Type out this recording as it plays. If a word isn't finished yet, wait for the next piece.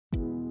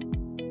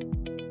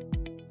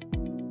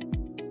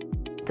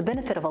The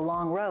benefit of a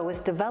long row is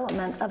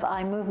development of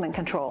eye movement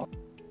control.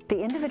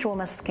 The individual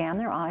must scan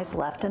their eyes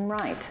left and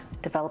right,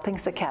 developing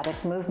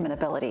saccadic movement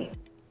ability.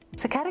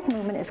 Saccadic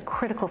movement is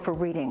critical for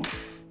reading.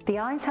 The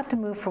eyes have to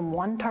move from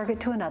one target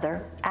to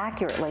another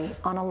accurately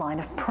on a line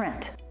of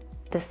print.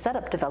 This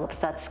setup develops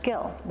that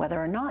skill, whether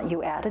or not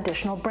you add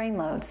additional brain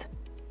loads.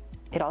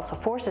 It also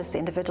forces the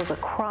individual to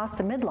cross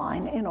the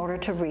midline in order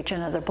to reach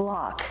another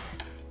block.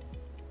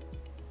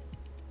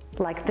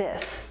 Like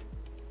this.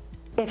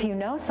 If you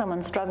know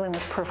someone struggling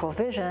with peripheral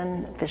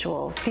vision,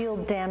 visual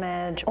field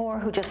damage, or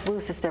who just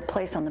loses their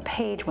place on the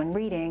page when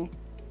reading,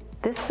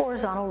 this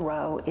horizontal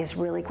row is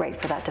really great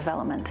for that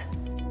development.